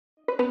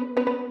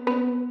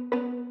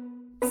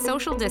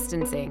social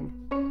distancing,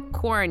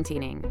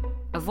 quarantining,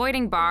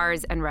 avoiding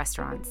bars and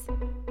restaurants.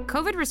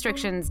 COVID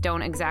restrictions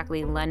don't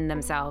exactly lend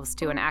themselves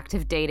to an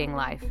active dating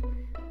life.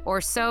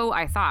 Or so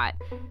I thought.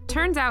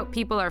 Turns out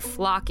people are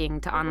flocking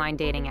to online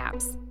dating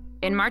apps.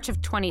 In March of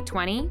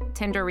 2020,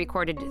 Tinder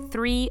recorded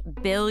 3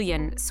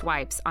 billion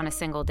swipes on a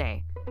single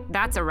day.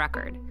 That's a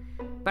record.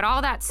 But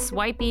all that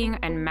swiping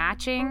and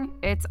matching,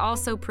 it's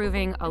also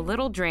proving a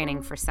little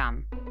draining for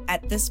some.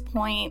 At this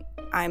point,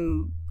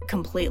 I'm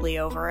completely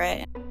over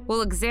it.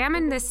 We'll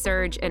examine this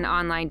surge in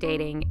online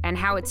dating and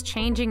how it's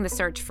changing the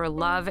search for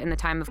love in the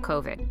time of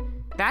COVID.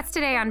 That's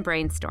today on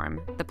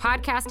Brainstorm, the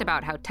podcast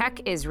about how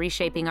tech is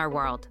reshaping our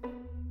world.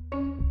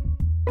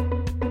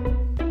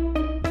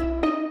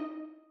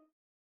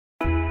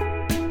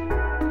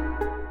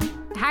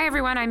 Hi,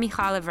 everyone. I'm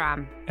Michal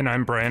Avram. And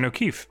I'm Brian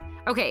O'Keefe.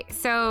 Okay,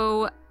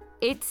 so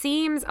it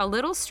seems a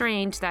little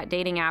strange that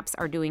dating apps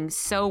are doing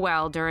so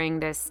well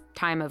during this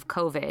time of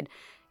COVID.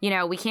 You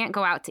know, we can't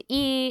go out to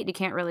eat. You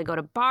can't really go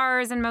to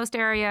bars in most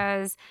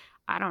areas.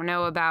 I don't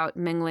know about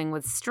mingling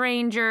with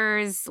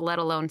strangers, let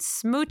alone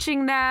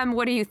smooching them.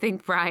 What do you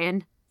think,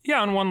 Brian? Yeah,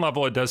 on one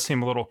level, it does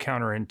seem a little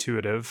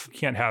counterintuitive. You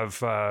can't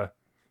have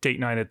date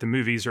night at the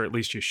movies, or at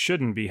least you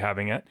shouldn't be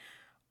having it.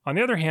 On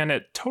the other hand,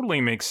 it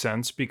totally makes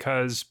sense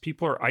because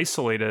people are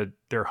isolated.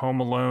 They're home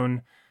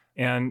alone.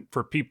 And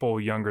for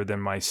people younger than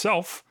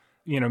myself,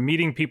 you know,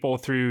 meeting people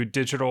through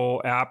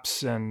digital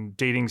apps and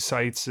dating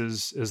sites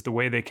is the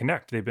way they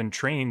connect. They've been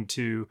trained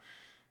to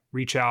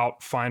reach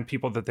out, find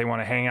people that they want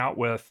to hang out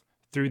with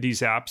through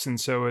these apps. And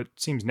so it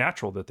seems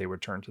natural that they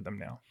would turn to them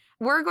now.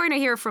 We're going to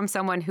hear from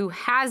someone who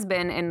has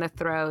been in the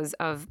throes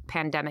of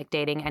pandemic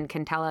dating and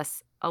can tell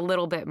us a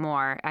little bit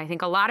more. I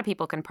think a lot of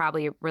people can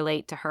probably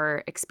relate to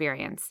her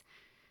experience.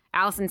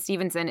 Allison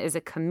Stevenson is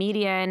a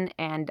comedian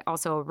and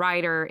also a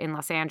writer in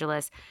Los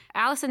Angeles.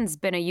 Allison's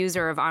been a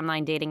user of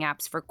online dating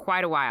apps for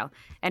quite a while.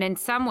 And in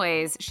some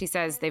ways, she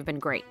says they've been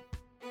great.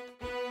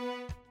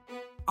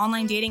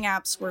 Online dating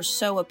apps were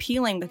so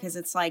appealing because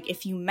it's like,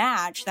 if you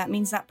match, that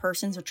means that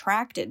person's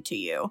attracted to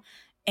you.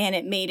 And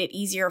it made it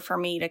easier for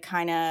me to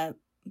kind of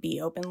be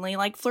openly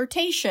like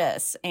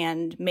flirtatious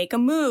and make a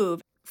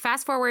move.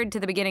 Fast forward to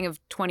the beginning of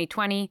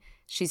 2020,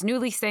 she's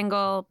newly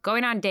single,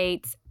 going on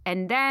dates,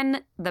 and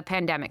then the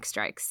pandemic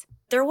strikes.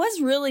 There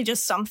was really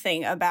just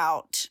something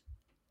about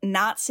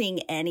not seeing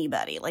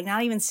anybody, like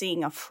not even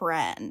seeing a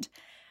friend,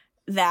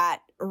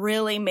 that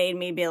really made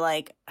me be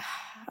like,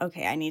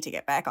 okay, I need to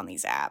get back on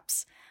these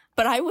apps.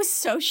 But I was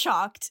so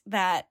shocked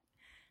that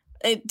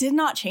it did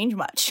not change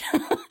much.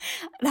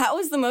 That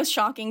was the most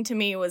shocking to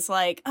me, was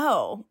like,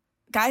 oh,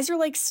 guys are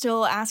like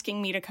still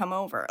asking me to come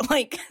over.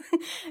 Like,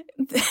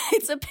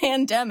 it's a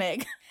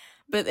pandemic,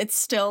 but it's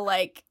still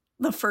like,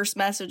 the first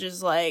message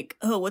is like,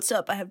 oh, what's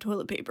up? I have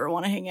toilet paper.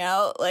 Want to hang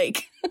out?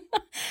 Like,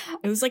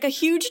 it was like a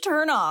huge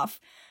turnoff.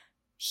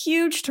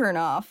 Huge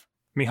turnoff.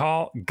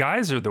 Michal,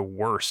 guys are the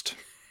worst,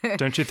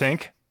 don't you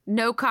think?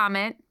 No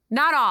comment.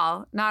 Not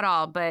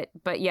all,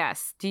 but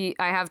yes. I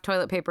have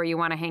toilet paper, you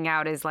want to hang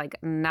out is like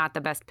not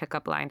the best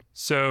pickup line.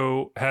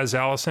 So has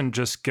Allison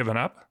just given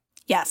up?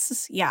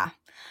 Yes. Yeah.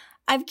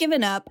 I've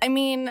given up. I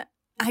mean,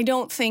 I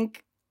don't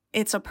think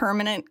it's a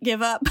permanent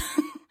give up.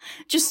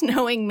 Just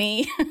knowing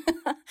me,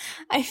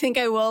 I think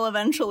I will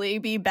eventually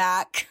be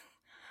back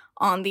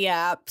on the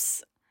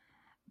apps.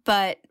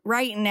 But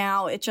right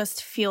now, it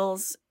just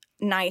feels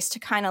nice to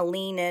kind of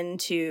lean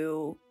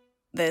into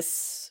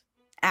this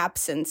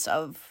absence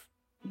of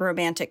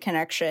romantic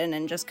connection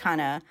and just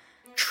kind of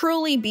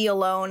truly be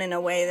alone in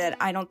a way that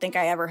I don't think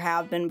I ever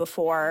have been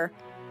before.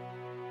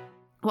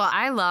 Well,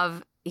 I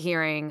love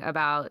hearing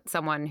about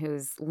someone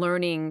who's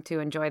learning to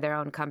enjoy their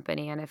own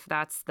company. And if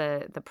that's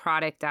the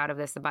product out of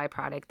this, the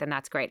byproduct, then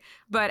that's great.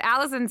 But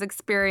Allison's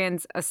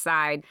experience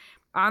aside,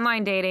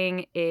 online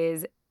dating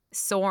is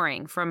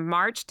soaring. From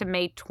March to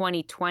May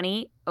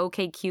 2020,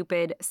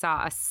 OkCupid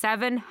saw a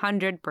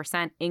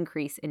 700%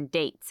 increase in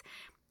dates.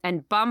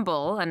 And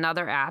Bumble,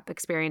 another app,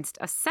 experienced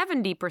a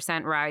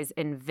 70% rise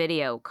in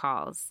video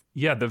calls.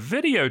 Yeah, the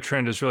video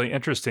trend is really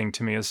interesting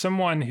to me. As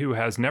someone who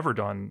has never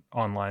done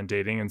online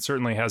dating and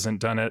certainly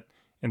hasn't done it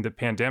in the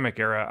pandemic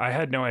era, I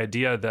had no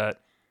idea that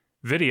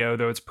video,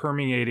 though it's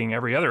permeating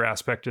every other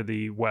aspect of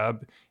the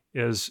web,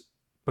 is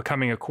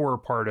becoming a core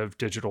part of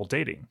digital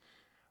dating.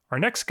 Our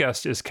next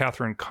guest is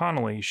Catherine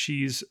Connolly.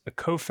 She's a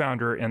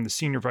co-founder and the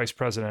senior vice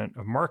president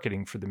of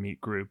marketing for the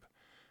Meet Group,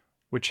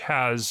 which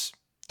has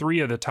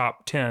 3 of the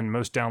top 10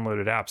 most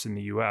downloaded apps in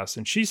the US.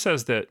 And she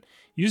says that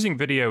using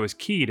video is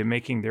key to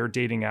making their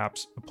dating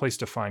apps a place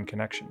to find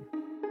connection.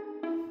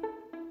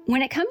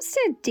 When it comes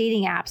to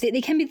dating apps,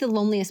 they can be the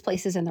loneliest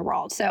places in the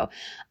world. So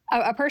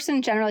a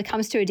person generally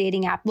comes to a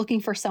dating app looking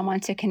for someone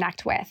to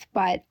connect with,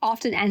 but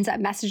often ends up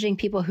messaging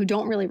people who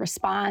don't really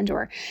respond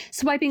or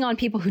swiping on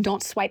people who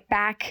don't swipe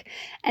back.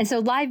 And so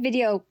live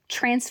video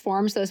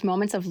transforms those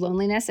moments of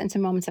loneliness into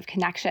moments of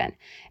connection.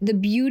 The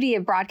beauty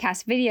of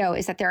broadcast video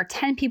is that there are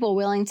 10 people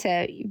willing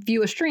to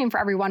view a stream for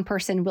every one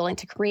person willing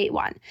to create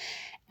one.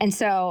 And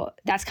so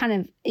that's kind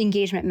of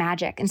engagement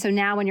magic. And so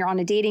now when you're on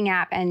a dating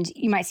app and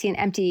you might see an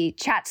empty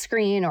chat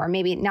screen or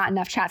maybe not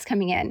enough chats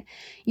coming in,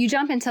 you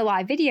jump into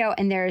live video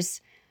and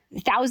there's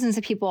thousands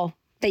of people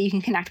that you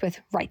can connect with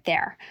right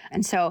there.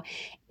 And so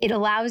it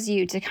allows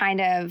you to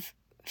kind of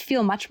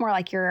feel much more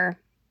like you're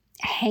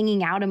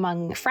hanging out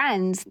among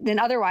friends than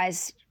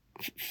otherwise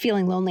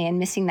feeling lonely and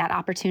missing that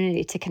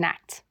opportunity to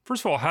connect.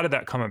 First of all, how did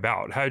that come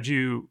about? How did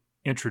you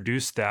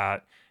introduce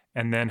that?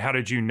 And then how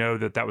did you know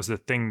that that was the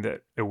thing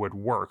that it would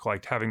work?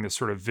 Like having this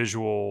sort of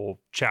visual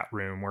chat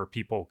room where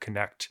people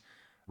connect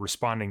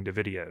responding to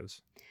videos.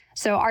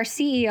 So our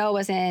CEO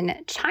was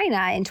in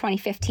China in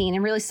 2015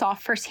 and really saw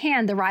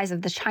firsthand the rise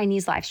of the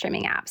Chinese live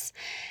streaming apps.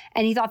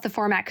 And he thought the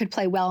format could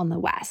play well in the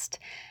West.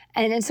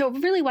 And so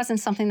it really wasn't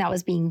something that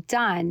was being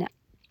done.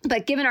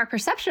 But given our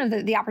perception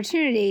of the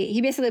opportunity,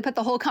 he basically put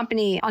the whole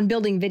company on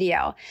building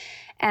video.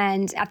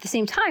 And at the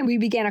same time, we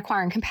began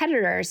acquiring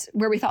competitors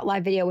where we thought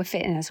live video would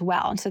fit in as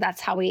well. And so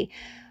that's how we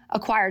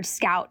acquired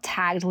Scout,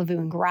 Tagged, Lavoo,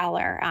 and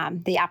Growler.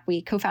 The app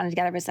we co-founded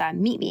together was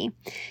Meet Me.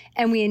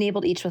 And we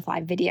enabled each with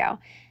live video.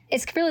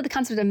 It's really the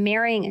concept of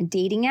marrying a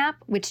dating app,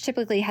 which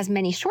typically has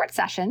many short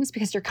sessions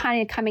because you're kind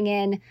of coming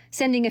in,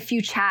 sending a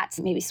few chats,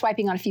 maybe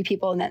swiping on a few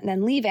people and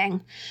then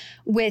leaving,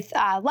 with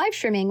live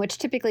streaming, which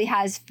typically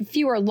has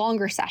fewer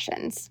longer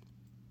sessions.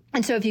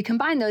 And so if you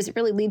combine those, it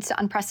really leads to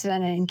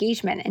unprecedented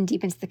engagement and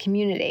deepens the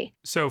community.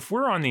 So if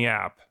we're on the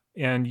app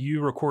and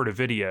you record a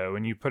video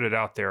and you put it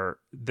out there,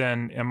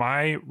 then am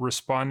I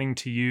responding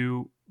to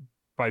you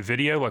by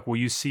video? Like, will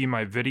you see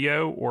my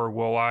video or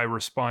will I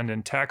respond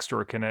in text,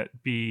 or can it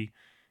be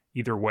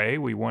either way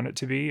we want it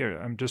to be?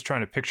 I'm just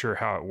trying to picture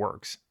how it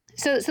works.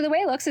 So the way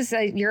it looks is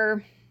that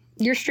you're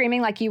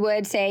streaming like you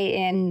would say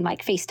in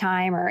like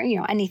FaceTime or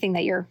anything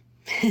that you're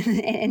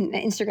in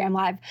Instagram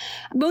Live.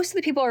 Most of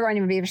the people are going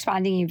to be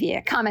responding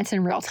via comments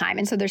in real time,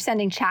 and so they're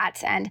sending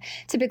chats. And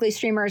typically,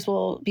 streamers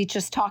will be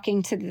just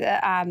talking to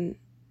the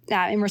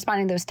and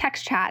responding to those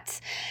text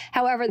chats.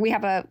 However, we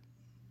have a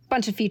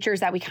bunch of features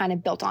that we kind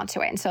of built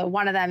onto it. And so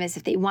one of them is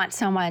if they want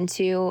someone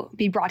to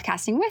be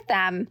broadcasting with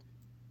them,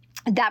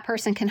 that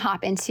person can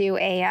hop into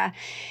a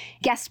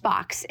guest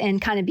box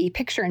and kind of be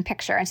picture in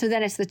picture. And so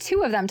then it's the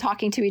two of them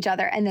talking to each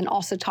other and then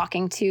also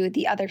talking to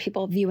the other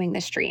people viewing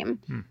the stream.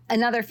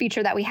 Another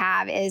feature that we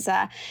have is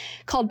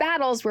called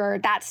Battles, where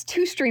that's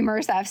two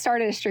streamers that have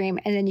started a stream,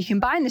 and then you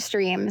combine the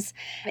streams.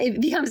 It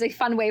becomes a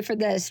fun way for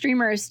the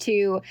streamers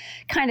to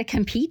kind of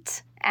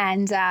compete.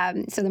 And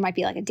so there might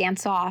be like a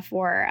dance off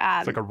or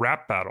it's like a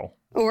rap battle.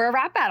 Or a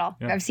rap battle.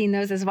 Yeah. I've seen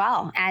those as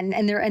well.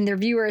 And their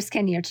viewers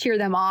can cheer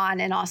them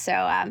on and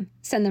also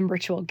send them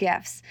virtual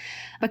gifts.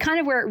 But kind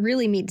of where it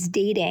really meets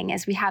dating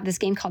is we have this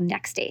game called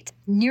Next Date.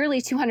 Nearly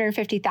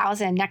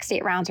 250,000 Next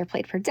Date rounds are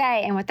played per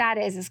day. And what that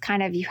is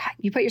kind of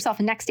you put yourself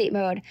in Next Date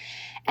mode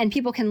and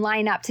people can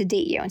line up to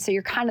date you. And so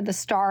you're kind of the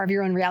star of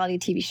your own reality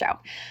TV show.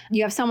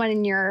 You have someone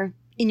in your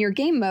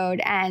game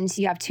mode and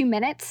you have 2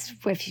 minutes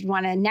if you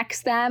want to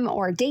next them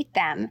or date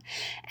them.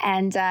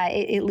 And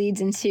it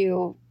leads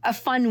into a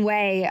fun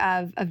way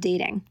of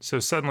dating. So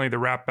suddenly the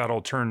rap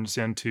battle turns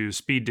into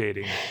speed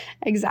dating.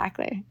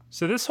 Exactly.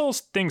 So this whole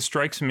thing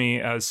strikes me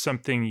as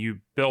something you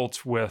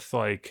built with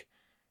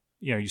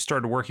you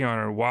started working on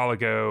it a while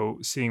ago,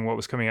 seeing what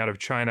was coming out of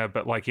China,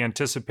 but like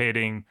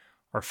anticipating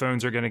our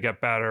phones are going to get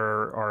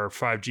better, our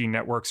 5G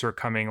networks are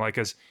coming. Like,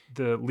 is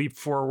the leap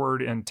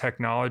forward in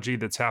technology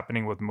that's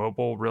happening with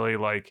mobile really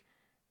like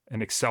an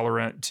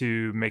accelerant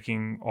to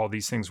making all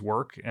these things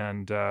work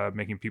and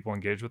making people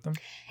engage with them?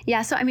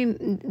 Yeah. So, I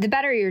mean, the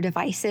better your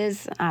device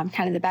is,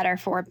 kind of the better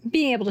for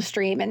being able to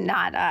stream and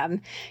not,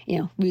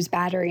 lose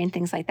battery and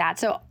things like that.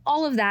 So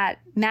all of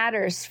that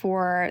matters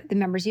for the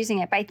members using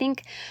it. But I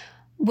think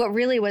what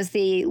really was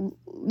the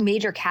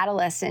major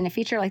catalyst in a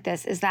feature like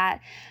this is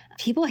that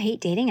people hate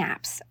dating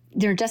apps.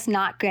 They're just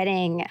not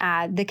getting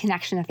the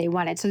connection that they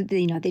wanted. So,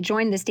 they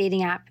joined this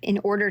dating app in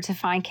order to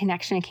find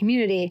connection and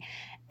community.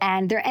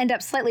 And they end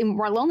up slightly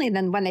more lonely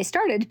than when they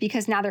started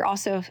because now they're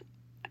also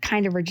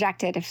kind of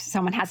rejected if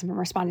someone hasn't been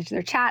responding to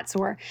their chats,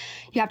 or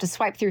you have to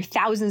swipe through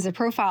thousands of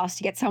profiles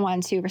to get someone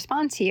to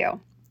respond to you.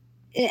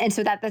 And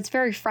so that's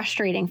very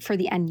frustrating for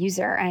the end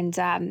user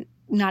and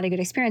not a good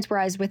experience.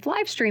 Whereas with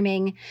live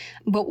streaming,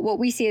 what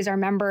we see is our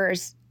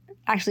members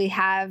actually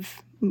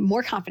have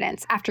more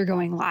confidence after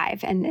going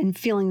live and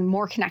feeling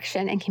more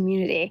connection and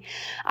community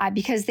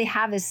because they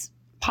have this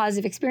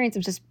positive experience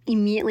of just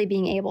immediately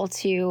being able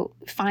to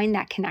find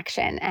that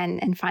connection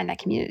and find that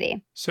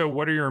community. So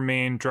what are your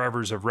main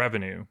drivers of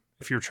revenue?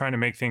 If you're trying to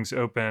make things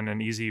open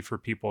and easy for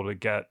people to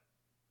get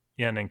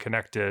in and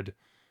connected,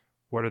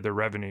 what are the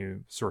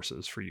revenue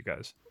sources for you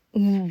guys?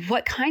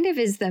 What kind of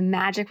is the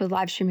magic with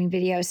live streaming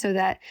video so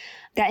that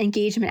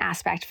engagement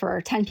aspect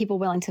for 10 people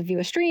willing to view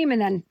a stream and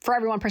then for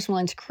every one person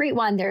willing to create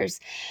one, there's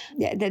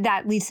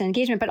that leads to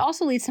engagement, but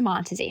also leads to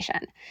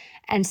monetization.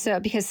 And so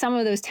because some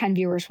of those 10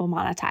 viewers will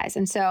monetize.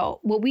 And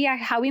so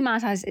how we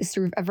monetize is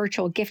through a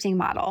virtual gifting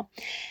model.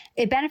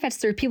 It benefits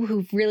through people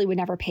who really would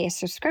never pay a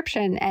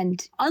subscription.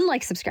 And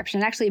unlike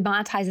subscription, it actually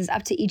monetizes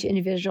up to each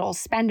individual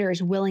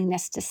spender's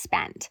willingness to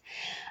spend.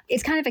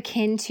 it's kind of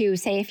akin to,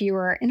 say, if you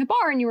were in a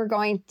bar and you were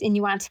going and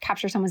you wanted to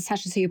capture someone's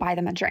attention, so you buy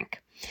them a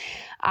drink.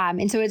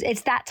 And so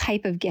it's that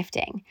type of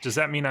gifting. Does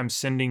that mean I'm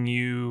sending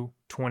you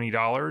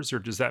 $20, or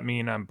does that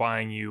mean I'm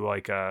buying you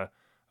like a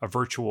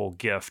virtual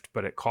gift,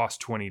 but it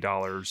costs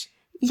 $20?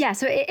 Yeah,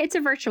 so it's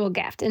a virtual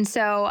gift. And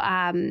so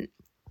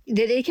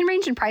they can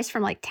range in price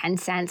from like 10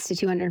 cents to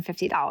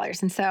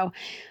 $250. And so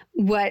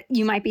what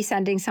you might be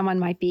sending someone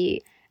might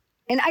be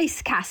an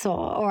ice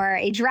castle or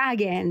a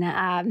dragon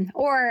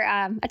or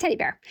a teddy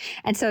bear.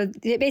 And so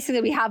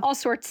basically we have all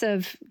sorts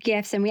of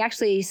gifts, and we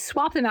actually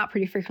swap them out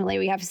pretty frequently.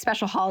 We have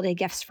special holiday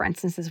gifts, for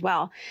instance, as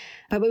well.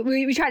 But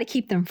we try to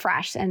keep them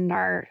fresh, and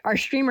our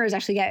streamers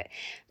actually get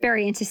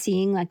very into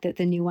seeing like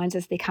the new ones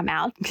as they come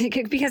out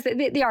because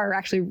they are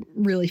actually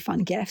really fun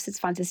gifts. It's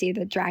fun to see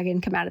the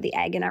dragon come out of the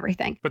egg and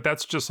everything. But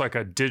that's just like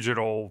a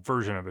digital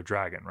version of a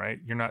dragon, right?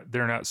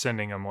 They're not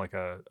sending them like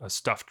a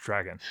stuffed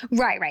dragon.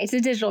 Right. It's a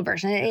digital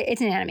version.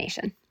 It's an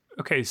animation.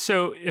 Okay,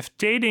 so if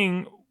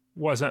dating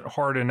wasn't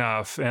hard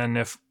enough, and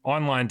if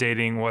online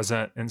dating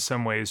wasn't in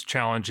some ways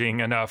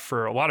challenging enough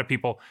for a lot of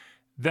people,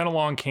 then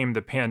along came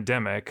the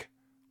pandemic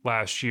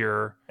last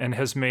year and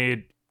has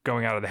made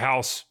going out of the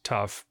house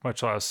tough,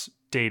 much less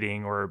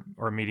dating or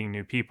meeting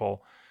new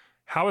people.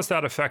 How has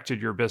that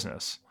affected your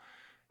business?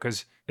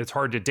 Because it's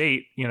hard to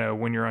date,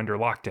 when you're under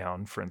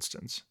lockdown, for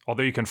instance,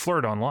 although you can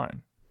flirt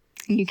online.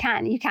 You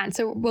can.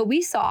 So what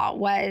we saw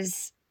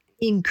was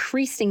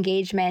increased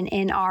engagement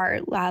in our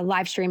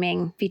live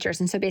streaming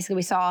features. And so basically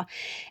we saw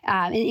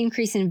an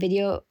increase in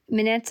video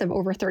minutes of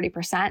over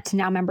 30% to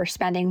now members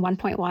spending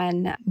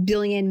 1.1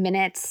 billion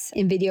minutes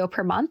in video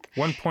per month.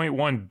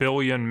 1.1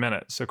 billion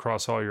minutes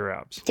across all your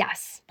apps.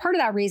 Yes. Part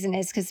of that reason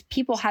is because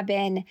people have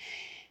been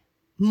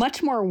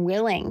much more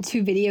willing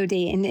to video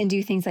date and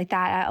do things like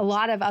that. A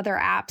lot of other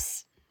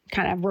apps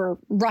kind of were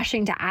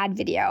rushing to add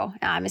video,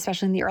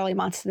 especially in the early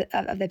months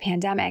of the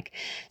pandemic.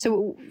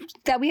 So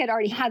that we had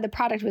already had the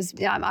product was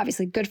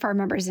obviously good for our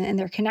members and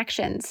their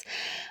connections.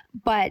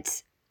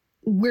 But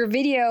where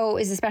video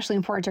is especially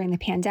important during the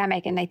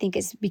pandemic, and I think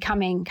is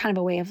becoming kind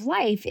of a way of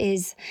life,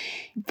 is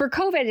for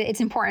COVID,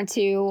 it's important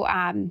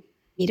to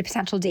meet a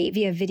potential date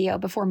via video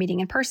before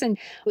meeting in person.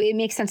 It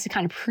makes sense to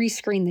kind of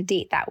pre-screen the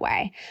date that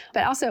way.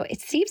 But also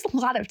it saves a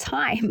lot of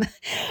time.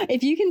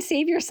 If you can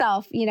save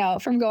yourself,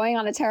 from going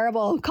on a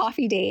terrible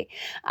coffee date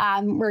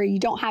where you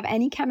don't have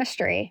any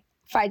chemistry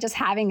by just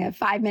having a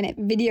 5-minute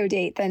video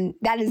date, then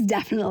that is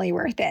definitely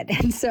worth it.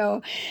 And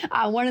so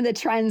one of the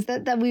trends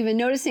that we've been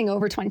noticing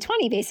over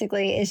 2020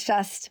 basically is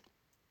just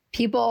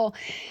people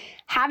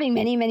having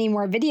many, many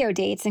more video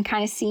dates and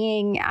kind of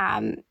seeing,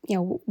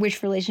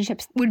 which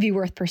relationships would be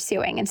worth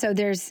pursuing. And so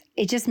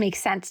it just makes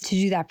sense to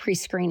do that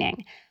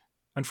pre-screening.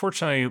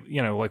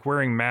 Unfortunately, like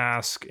wearing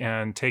masks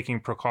and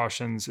taking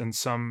precautions in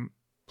some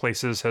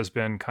places has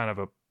been kind of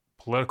a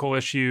political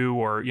issue,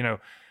 or,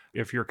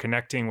 if you're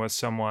connecting with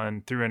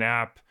someone through an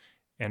app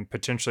and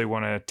potentially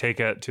want to take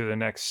it to the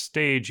next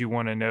stage, you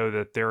want to know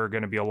that they're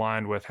going to be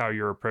aligned with how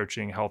you're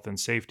approaching health and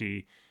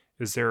safety.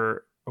 Is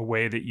there a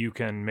way that you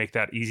can make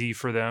that easy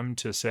for them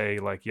to say,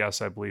 like,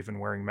 yes, I believe in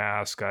wearing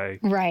masks, I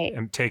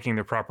am taking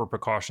the proper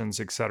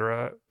precautions, et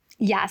cetera?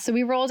 Yeah, so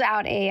we rolled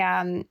out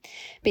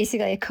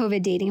basically a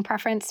COVID dating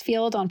preference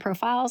field on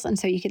profiles. And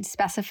so you could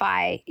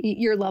specify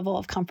your level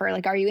of comfort.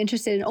 Like, are you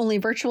interested in only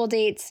virtual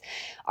dates?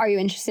 Are you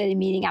interested in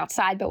meeting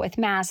outside but with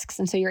masks?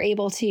 And so you're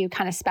able to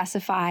kind of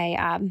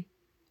specify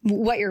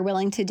what you're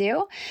willing to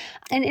do.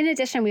 And in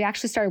addition, we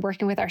actually started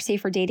working with our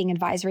Safer Dating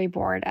Advisory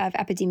Board of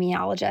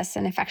epidemiologists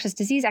and infectious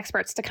disease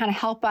experts to kind of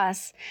help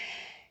us,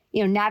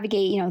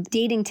 navigate,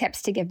 dating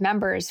tips to give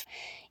members.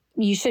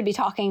 You should be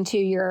talking to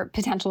your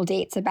potential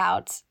dates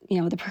about,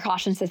 the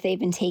precautions that they've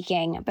been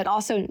taking, but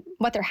also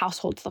what their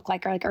households look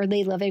like. Are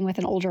they living with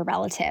an older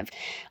relative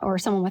or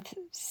someone with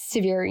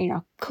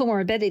severe,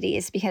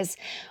 comorbidities? Because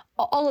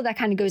all of that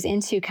kind of goes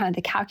into kind of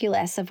the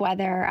calculus of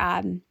whether,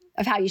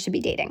 of how you should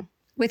be dating.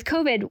 With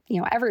COVID,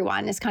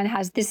 everyone kind of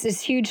has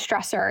this huge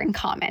stressor in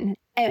common.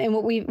 And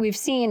what we've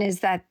seen is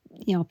that,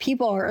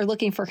 people are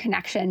looking for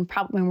connection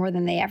probably more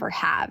than they ever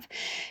have,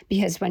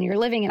 because when you're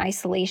living in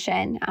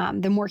isolation,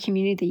 the more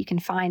community that you can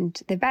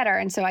find, the better.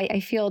 And so I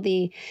feel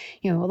a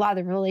lot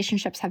of the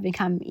relationships have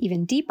become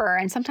even deeper.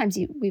 And sometimes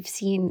we've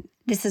seen,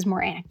 this is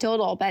more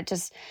anecdotal, but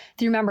just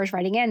through members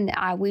writing in,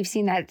 we've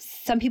seen that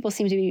some people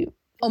seem to be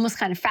almost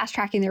kind of fast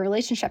tracking their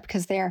relationship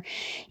because they're,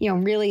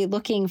 really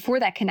looking for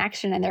that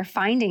connection and they're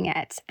finding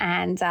it.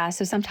 And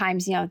so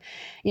sometimes,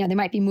 they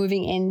might be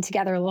moving in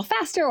together a little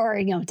faster, or,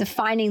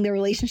 defining the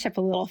relationship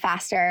a little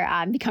faster,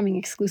 becoming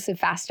exclusive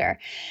faster.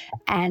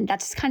 And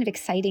that's just kind of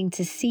exciting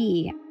to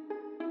see.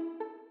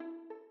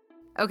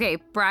 Okay,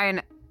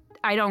 Brian,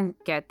 I don't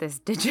get this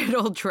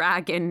digital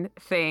dragon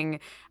thing.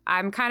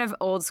 I'm kind of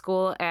old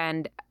school,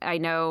 and I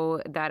know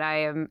that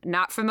I am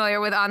not familiar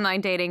with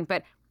online dating,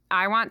 but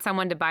I want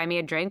someone to buy me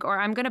a drink, or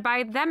I'm going to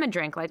buy them a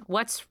drink. Like,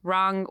 what's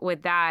wrong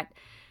with that?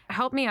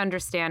 Help me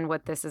understand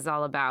what this is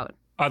all about.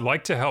 I'd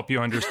like to help you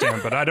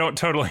understand, but I don't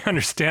totally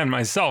understand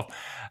myself.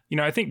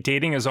 I think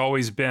dating has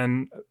always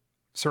been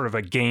sort of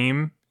a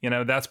game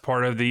That's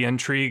part of the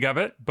intrigue of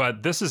it.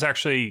 But this is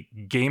actually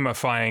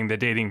gamifying the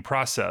dating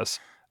process.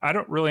 I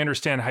don't really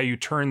understand how you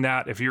turn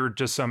that, if you're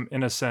just some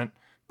innocent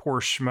poor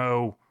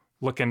schmo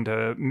looking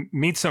to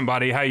meet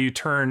somebody, how you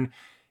turn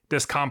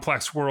this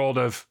complex world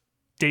of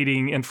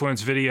dating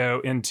influence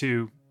video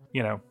into,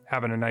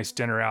 having a nice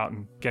dinner out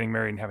and getting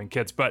married and having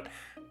kids. But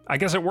I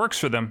guess it works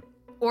for them.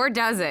 Or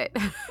does it?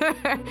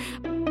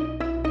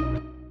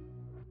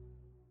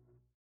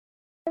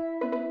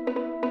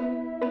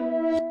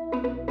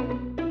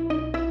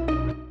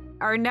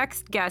 Our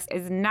next guest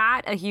is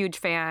not a huge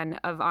fan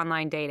of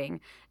online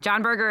dating.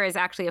 John Berger is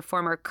actually a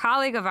former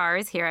colleague of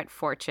ours here at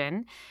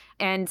Fortune.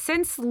 And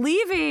since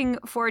leaving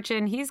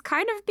Fortune, he's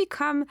kind of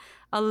become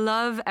a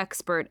love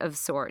expert of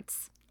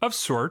sorts. Of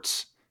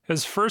sorts.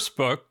 His first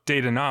book,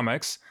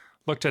 Datanomics,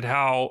 looked at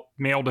how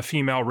male to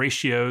female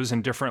ratios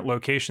in different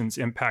locations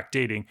impact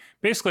dating.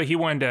 Basically, he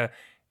wanted to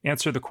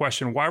answer the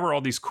question, why were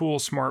all these cool,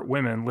 smart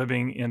women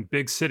living in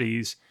big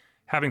cities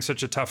having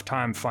such a tough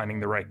time finding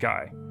the right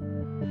guy?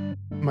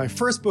 My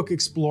first book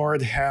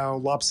explored how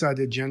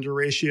lopsided gender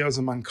ratios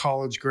among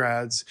college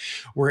grads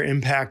were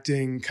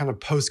impacting kind of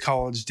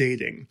post-college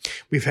dating.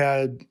 We've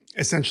had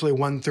essentially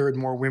 1/3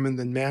 more women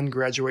than men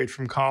graduate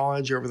from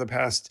college over the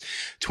past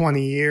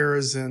 20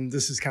 years. And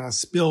this has kind of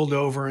spilled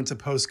over into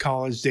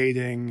post-college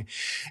dating,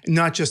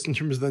 not just in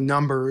terms of the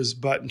numbers,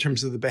 but in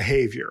terms of the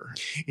behavior.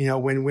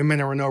 When women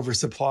are in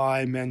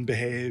oversupply, men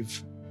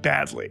behave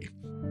badly.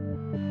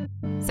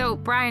 So,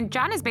 Brian,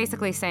 John is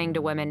basically saying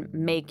to women,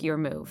 make your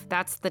move.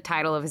 That's the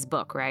title of his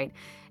book, right?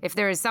 If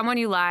there is someone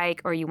you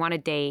like or you want to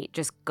date,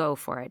 just go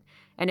for it.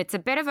 And it's a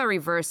bit of a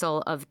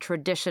reversal of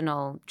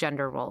traditional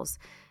gender roles.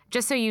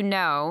 Just so you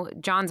know,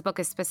 John's book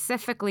is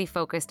specifically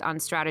focused on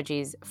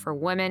strategies for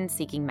women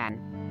seeking men.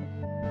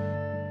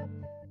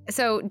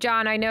 So,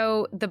 John, I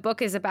know the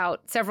book is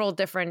about several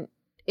different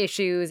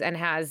issues and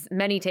has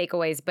many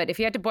takeaways, but if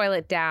you had to boil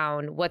it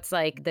down, what's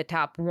like the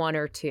top one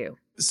or two?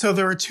 So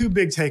there are two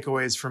big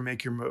takeaways from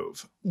Make Your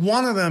Move.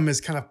 One of them is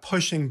kind of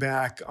pushing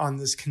back on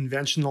this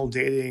conventional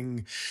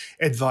dating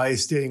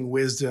advice, dating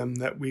wisdom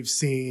that we've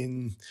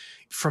seen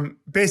from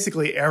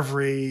basically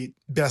every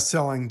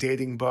best-selling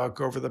dating book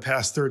over the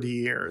past 30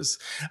 years,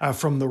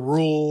 from The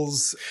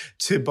Rules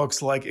to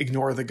books like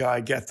Ignore the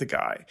Guy, Get the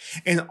Guy.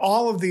 And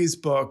all of these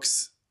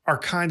books are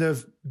kind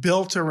of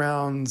built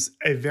around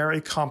a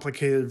very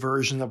complicated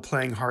version of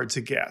playing hard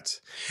to get.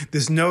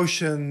 This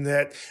notion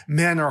that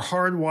men are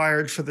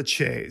hardwired for the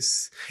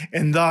chase,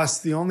 and thus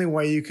the only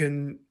way you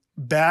can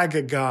bag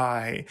a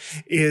guy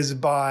is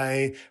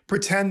by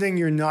pretending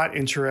you're not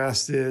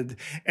interested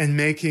and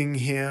making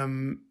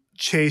him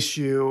chase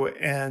you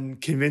and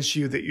convince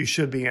you that you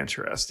should be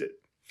interested.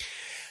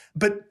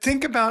 But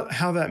think about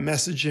how that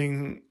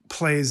messaging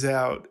plays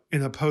out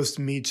in a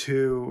post-Me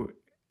Too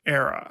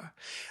era.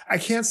 I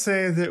can't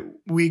say that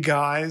we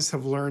guys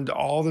have learned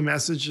all the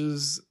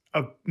messages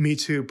of Me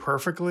Too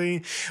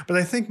perfectly, but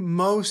I think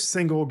most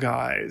single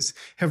guys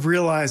have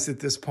realized at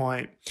this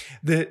point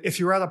that if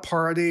you're at a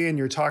party and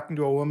you're talking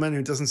to a woman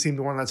who doesn't seem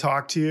to want to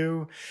talk to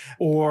you,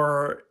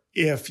 or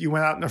if you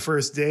went out on a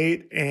first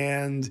date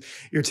and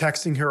you're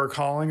texting her or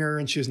calling her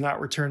and she's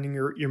not returning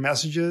your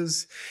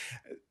messages,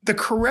 the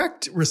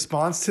correct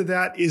response to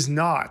that is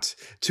not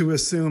to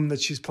assume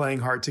that she's playing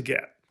hard to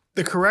get.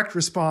 The correct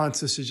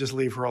response is to just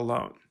leave her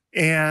alone.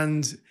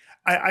 And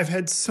I've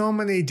had so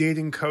many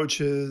dating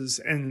coaches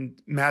and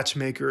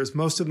matchmakers,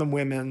 most of them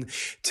women,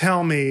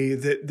 tell me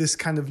that this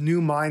kind of new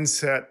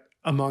mindset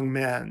among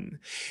men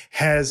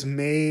has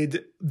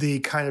made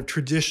the kind of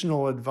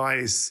traditional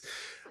advice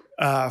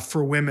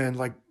for women,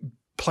 like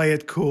play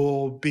it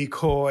cool, be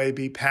coy,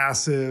 be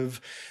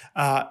passive,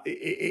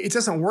 it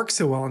doesn't work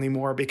so well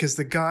anymore because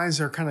the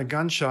guys are kind of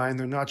gun shy and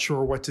they're not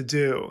sure what to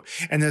do.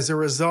 And as a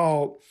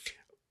result,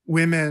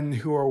 women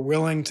who are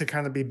willing to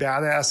kind of be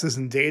badasses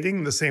in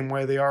dating the same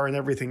way they are in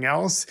everything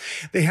else,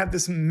 they have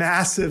this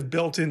massive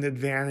built-in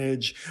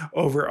advantage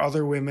over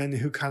other women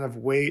who kind of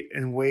wait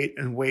and wait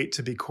and wait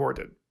to be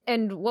courted.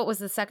 And what was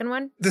the second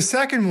one? The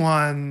second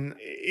one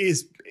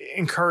is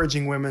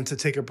encouraging women to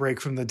take a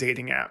break from the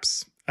dating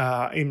apps.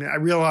 I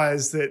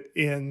realize that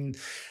in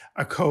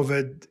a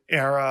COVID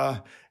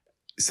era,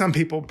 some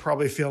people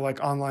probably feel like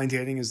online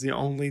dating is the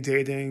only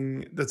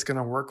dating that's going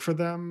to work for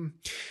them.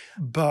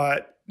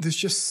 But there's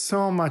just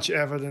so much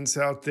evidence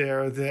out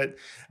there that,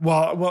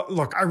 well,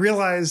 look, I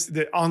realize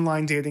that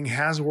online dating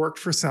has worked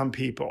for some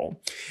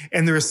people.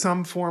 And there are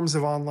some forms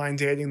of online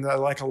dating that I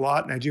like a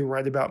lot, and I do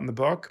write about in the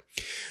book.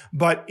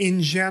 But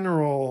in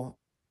general,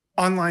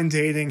 online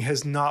dating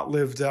has not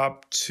lived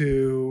up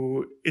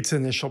to its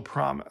initial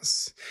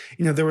promise.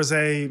 There was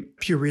a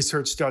Pew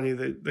Research study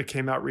that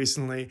came out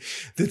recently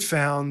that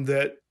found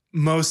that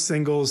most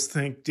singles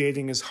think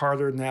dating is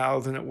harder now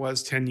than it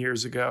was 10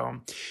 years ago.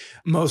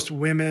 Most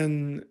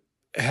women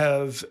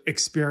have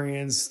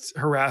experienced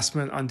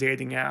harassment on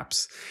dating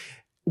apps.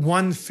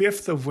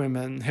 1/5 of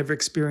women have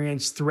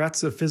experienced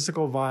threats of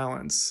physical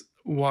violence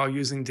while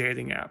using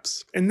dating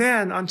apps. And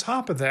then on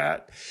top of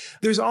that,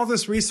 there's all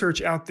this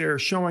research out there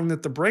showing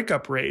that the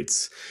breakup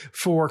rates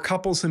for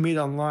couples who meet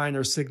online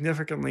are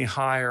significantly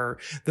higher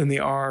than they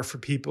are for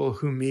people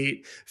who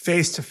meet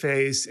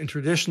face-to-face in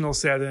traditional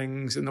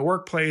settings, in the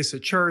workplace,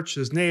 at church,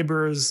 as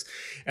neighbors,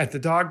 at the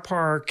dog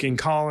park, in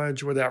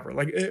college, whatever.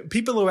 Like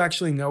people who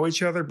actually know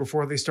each other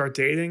before they start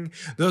dating,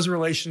 those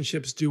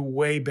relationships do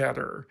way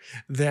better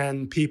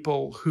than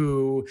people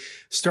who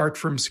start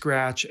from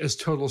scratch as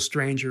total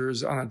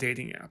strangers on a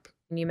dating app.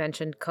 You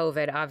mentioned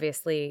COVID.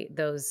 Obviously,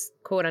 those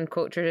quote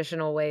unquote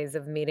traditional ways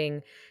of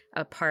meeting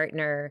a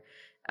partner,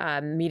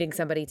 meeting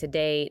somebody to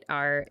date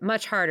are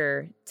much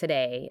harder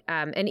today.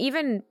 And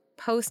even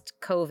post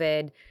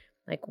COVID,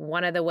 like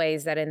one of the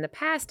ways that in the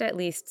past, at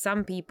least,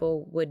 some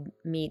people would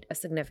meet a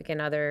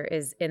significant other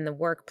is in the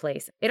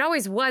workplace. It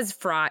always was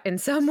fraught in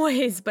some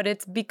ways, but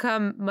it's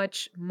become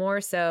much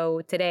more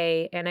so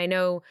today. And I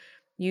know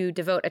you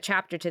devote a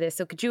chapter to this.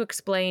 So could you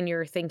explain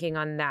your thinking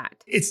on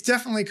that? It's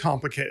definitely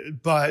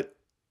complicated, but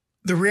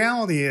the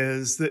reality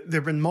is that there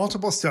have been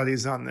multiple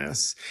studies on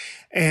this.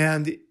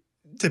 And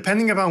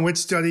depending upon which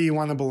study you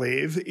want to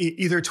believe,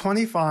 either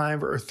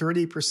 25 or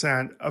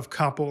 30% of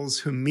couples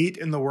who meet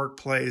in the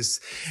workplace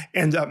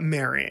end up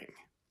marrying.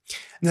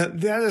 Now,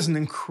 that is an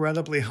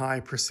incredibly high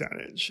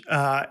percentage.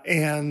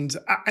 And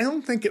I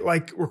don't think it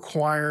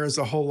requires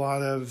a whole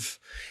lot of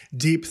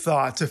deep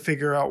thought to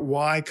figure out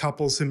why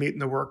couples who meet in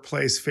the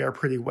workplace fare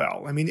pretty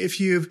well. I mean, if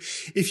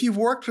you've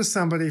worked with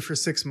somebody for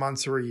 6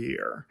 months or a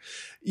year,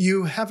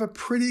 you have a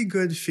pretty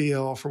good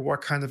feel for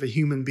what kind of a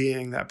human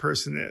being that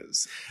person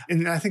is.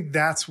 And I think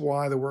that's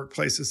why the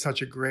workplace is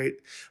such a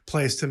great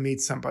place to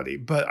meet somebody.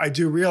 But I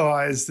do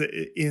realize that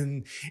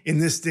in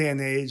this day and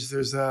age,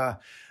 there's a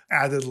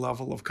added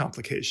level of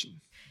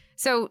complication.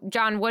 So,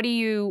 John, what do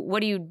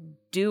you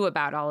do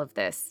about all of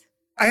this?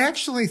 I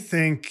actually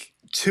think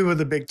two of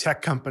the big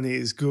tech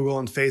companies, Google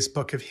and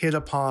Facebook, have hit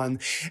upon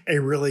a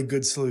really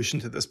good solution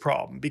to this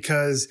problem.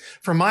 Because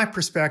from my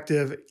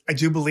perspective, I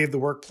do believe the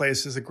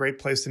workplace is a great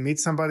place to meet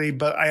somebody,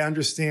 but I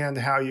understand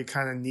how you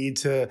kind of need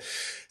to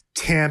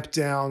tamp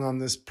down on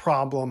this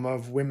problem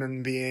of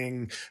women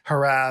being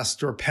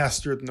harassed or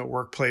pestered in the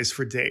workplace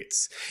for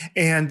dates.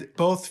 And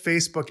both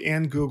Facebook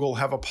and Google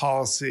have a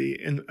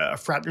policy, a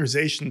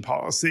fraternization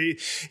policy,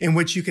 in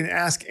which you can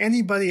ask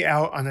anybody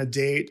out on a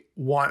date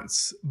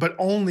once, but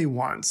only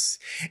once.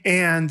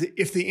 And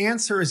if the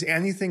answer is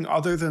anything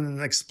other than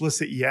an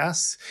explicit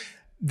yes,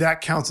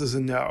 that counts as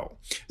a no.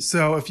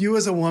 So if you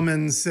as a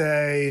woman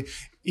say,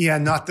 yeah,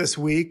 not this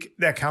week,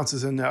 that counts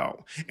as a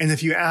no. And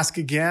if you ask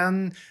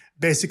again,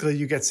 basically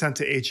you get sent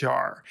to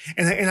HR.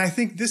 And I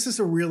think this is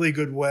a really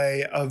good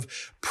way of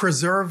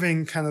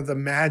preserving kind of the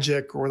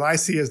magic, or what I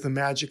see as the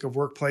magic of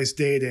workplace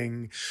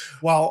dating,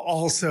 while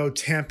also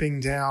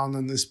tamping down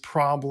on this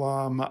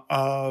problem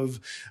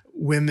of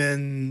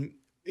women,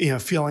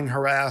 feeling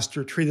harassed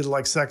or treated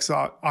like sex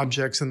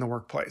objects in the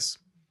workplace.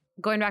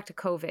 Going back to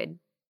COVID,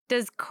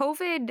 does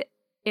COVID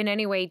in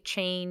any way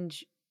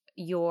change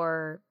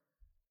your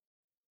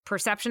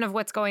perception of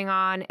what's going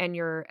on and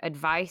your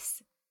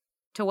advice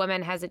to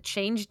women? Has it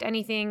changed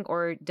anything,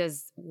 or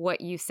does what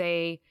you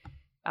say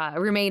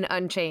remain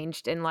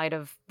unchanged in light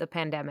of the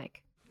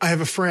pandemic? I have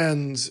a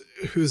friend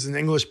who's an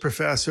English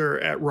professor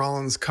at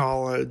Rollins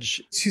College.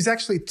 She's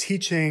actually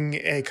teaching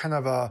a kind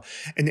of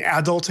an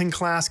adulting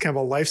class, kind of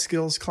a life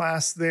skills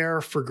class there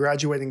for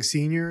graduating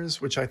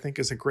seniors, which I think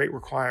is a great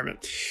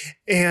requirement.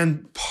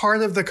 And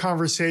part of the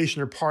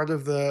conversation, or part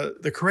of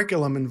the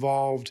curriculum,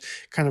 involved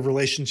kind of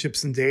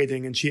relationships and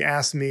dating. And she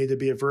asked me to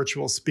be a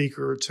virtual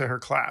speaker to her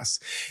class.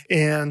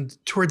 And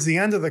towards the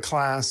end of the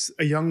class,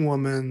 a young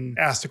woman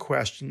asked a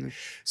question.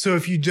 So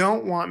if you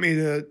don't want me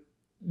to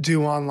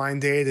do online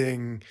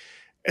dating,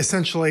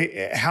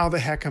 essentially, how the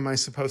heck am I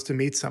supposed to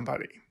meet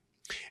somebody?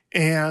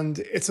 And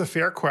it's a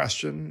fair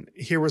question.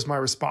 Here was my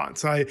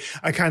response. We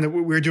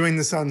were doing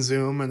this on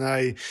Zoom,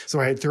 and so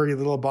I had 30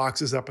 little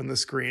boxes up on the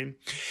screen.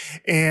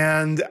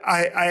 And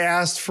I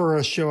asked for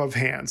a show of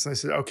hands. And I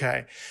said,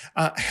 okay,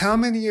 how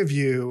many of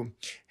you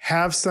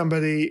have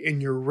somebody in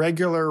your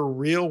regular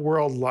real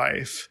world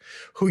life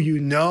who you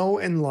know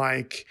and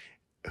like,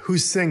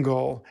 who's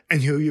single,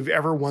 and who you've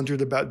ever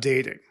wondered about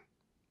dating?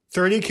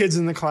 30 kids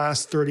in the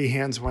class, 30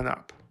 hands went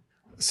up.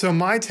 So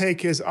my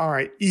take is, all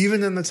right,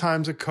 even in the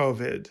times of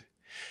COVID,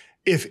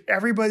 if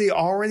everybody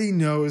already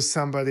knows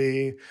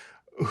somebody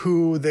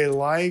who they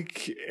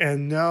like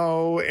and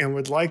know and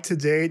would like to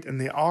date,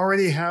 and they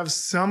already have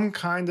some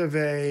kind of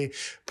a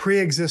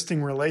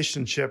pre-existing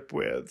relationship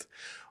with,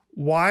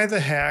 why the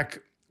heck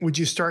would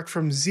you start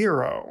from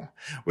zero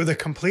with a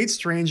complete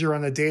stranger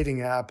on a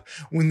dating app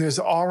when there's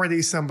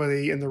already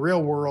somebody in the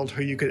real world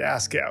who you could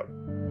ask out?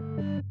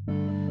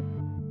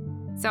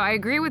 So I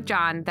agree with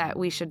John that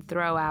we should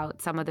throw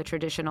out some of the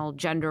traditional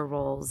gender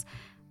roles,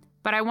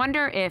 but I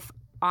wonder if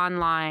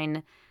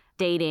online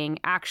dating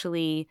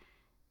actually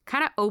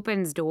kind of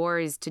opens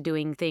doors to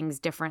doing things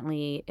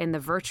differently in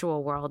the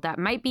virtual world that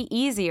might be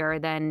easier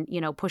than,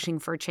 pushing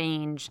for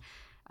change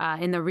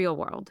in the real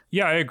world.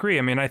 Yeah, I agree.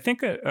 I mean, I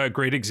think a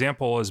great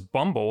example is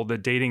Bumble, the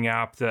dating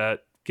app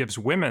that gives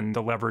women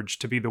the leverage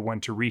to be the one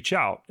to reach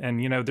out. And,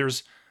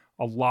 there's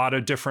a lot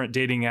of different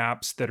dating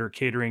apps that are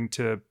catering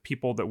to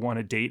people that want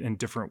to date in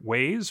different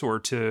ways or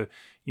to,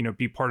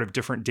 be part of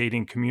different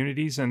dating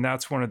communities. And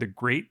that's one of the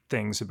great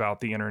things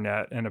about the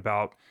internet and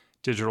about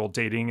digital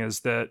dating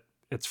is that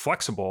it's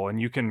flexible and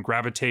you can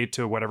gravitate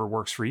to whatever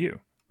works for you.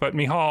 But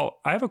Michal,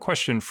 I have a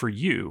question for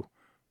you.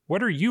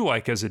 What are you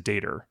like as a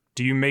dater?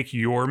 Do you make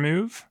your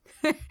move?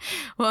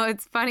 Well,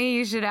 it's funny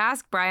you should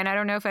ask, Brian. I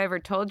don't know if I ever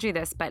told you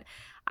this, but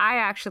I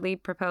actually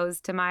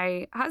proposed to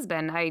my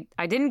husband. I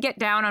didn't get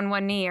down on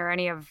one knee or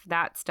any of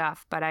that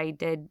stuff, but I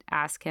did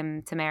ask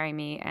him to marry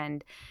me.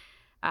 And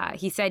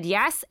he said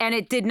yes. And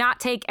it did not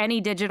take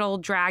any digital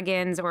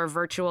dragons or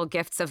virtual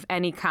gifts of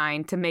any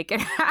kind to make it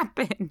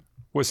happen.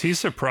 Was he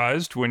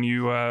surprised when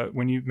you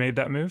made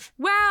that move?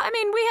 Well, I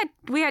mean,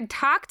 we had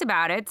talked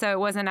about it, so it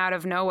wasn't out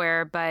of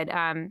nowhere. But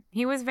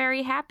he was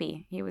very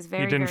happy. He was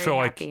very, You didn't very feel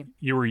happy. like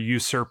you were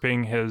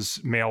usurping his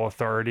male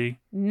authority?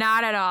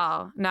 Not at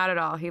all. Not at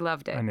all. He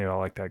loved it. I knew I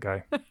liked that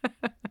guy.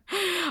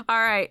 All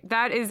right,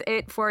 that is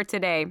it for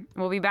today.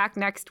 We'll be back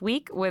next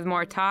week with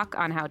more talk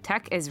on how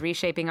tech is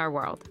reshaping our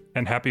world.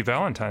 And happy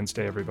Valentine's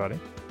Day, everybody.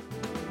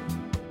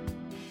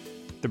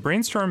 The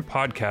Brainstorm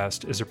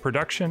podcast is a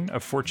production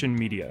of Fortune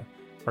Media.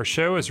 Our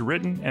show is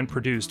written and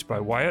produced by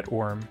Wyatt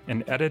Orm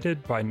and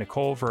edited by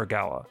Nicole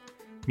Vergala.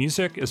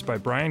 Music is by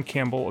Brian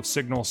Campbell of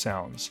Signal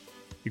Sounds.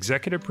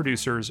 Executive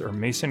producers are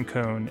Mason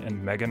Cohn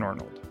and Megan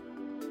Arnold.